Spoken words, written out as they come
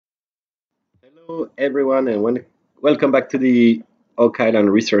Hello, everyone, and welcome back to the Oak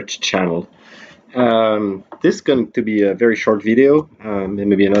Island Research Channel. This is going to be a very short video, and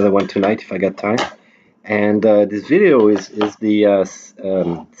maybe another one tonight if I got time. And this video is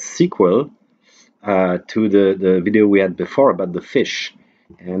the sequel to the video we had before about the fish.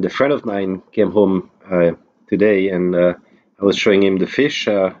 And a friend of mine came home today, and I was showing him the fish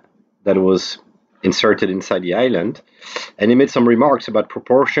that was inserted inside the island, and he made some remarks about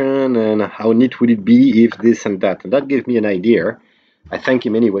proportion and how neat would it be if this and that, and that gave me an idea. I thank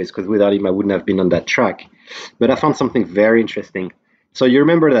him anyways, because without him I wouldn't have been on that track. But I found something very interesting. So you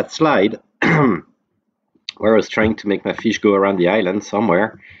remember that slide where I was trying to make my fish go around the island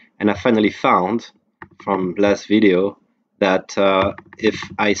somewhere, and I finally found from last video that if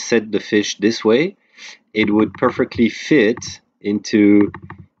I set the fish this way, it would perfectly fit into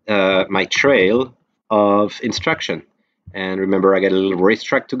my trail of instruction. And remember, I got a little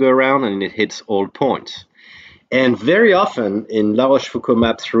racetrack to go around, and it hits all points. And very often in La Rochefoucauld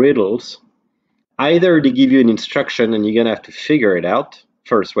maps riddles, either they give you an instruction and you're going to have to figure it out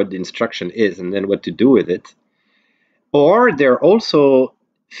first, what the instruction is, and then what to do with it. Or there are also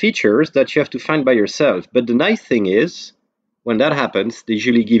features that you have to find by yourself. But the nice thing is, when that happens, they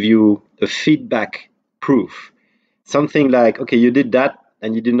usually give you a feedback proof. Something like, okay, you did that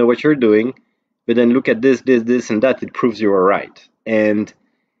and you didn't know what you're doing, but then look at this, and that, it proves you were right. And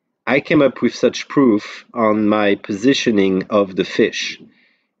I came up with such proof on my positioning of the fish.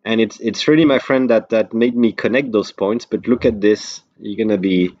 And it's really my friend that made me connect those points. But look at this. You're going to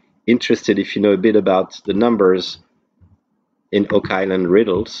be interested if you know a bit about the numbers in Oak Island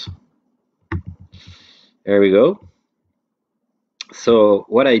riddles. There we go. So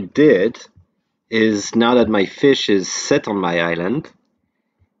what I did is, now that my fish is set on my island,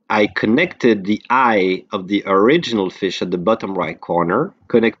 I connected the eye of the original fish at the bottom right corner,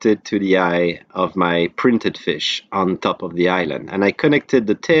 connected to the eye of my printed fish on top of the island. And I connected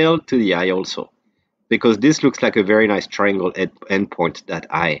the tail to the eye also, because this looks like a very nice triangle endpoint, that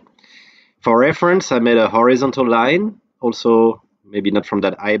eye. For reference, I made a horizontal line, also maybe not from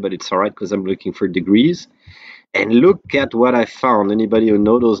that eye, but it's all right because I'm looking for degrees. And look at what I found. Anybody who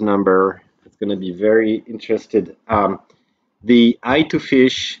knows those numbers is going to be very interested. The eye to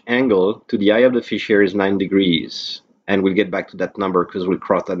fish angle to the eye of the fish here is 9 degrees. And we'll get back to that number because we'll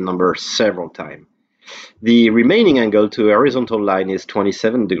cross that number several times. The remaining angle to a horizontal line is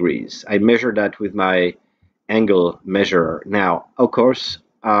 27 degrees. I measure that with my angle measurer. Now, of course,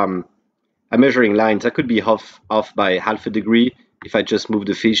 I'm measuring lines. I could be off by half a degree if I just move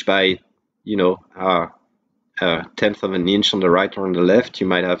the fish by, a tenth of an inch on the right or on the left. You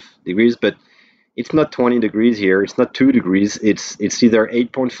might have degrees, but it's not 20 degrees here. It's not 2 degrees. It's either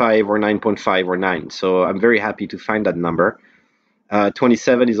 8.5 or 9.5 or 9. So I'm very happy to find that number.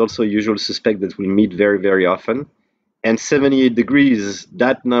 27 is also a usual suspect that we meet very, very often. And 78 degrees,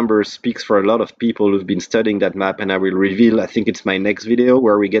 that number speaks for a lot of people who've been studying that map, and I will reveal, I think it's my next video,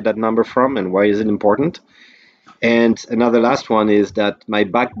 where we get that number from and why is it important. And another last one is that my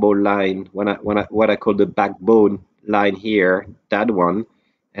backbone line, what I call the backbone line here, that one,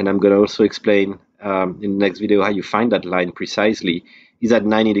 and I'm going to also explain in the next video how you find that line precisely, is at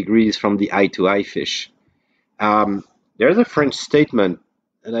 90 degrees from the eye-to-eye fish. There's a French statement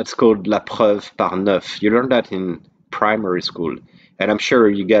that's called la preuve par neuf. You learned that in primary school, and I'm sure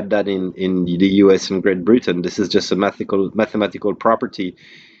you get that in the US and Great Britain. This is just a mathematical property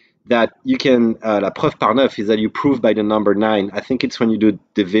that you can, la preuve par neuf is that you prove by the number 9. I think it's when you do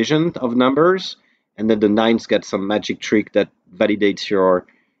division of numbers, and then the 9's got some magic trick that validates your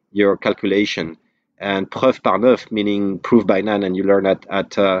calculation. And preuve par neuf meaning proof by 9, and you learn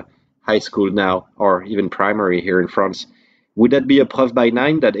at high school now, or even primary here in France. Would that be a preuve by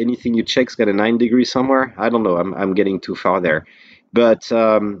 9, that anything you check's got a 9 degree somewhere? I don't know. I'm getting too far there. But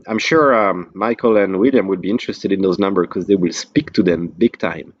I'm sure Michael and William would be interested in those numbers because they will speak to them big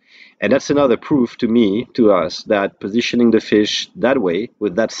time. And that's another proof to us, that positioning the fish that way,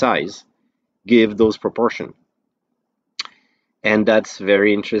 with that size, give those proportions. And that's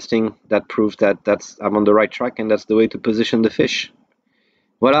very interesting. That proves that I'm on the right track, and that's the way to position the fish.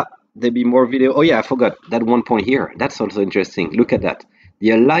 Voila, there'll be more video. Oh yeah, I forgot that one point here. That's also interesting. Look at that. The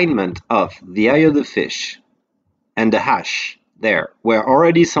alignment of the eye of the fish and the hash there, where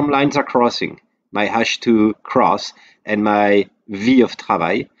already some lines are crossing, my hash to cross and my V of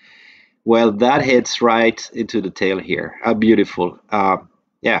travail. Well, that hits right into the tail here. How beautiful.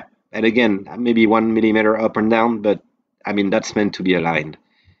 Yeah, and again, maybe 1 millimeter up and down, but I mean, that's meant to be aligned,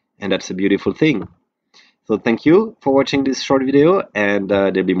 and that's a beautiful thing. So thank you for watching this short video, and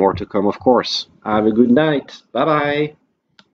there'll be more to come, of course. Have a good night. Bye-bye.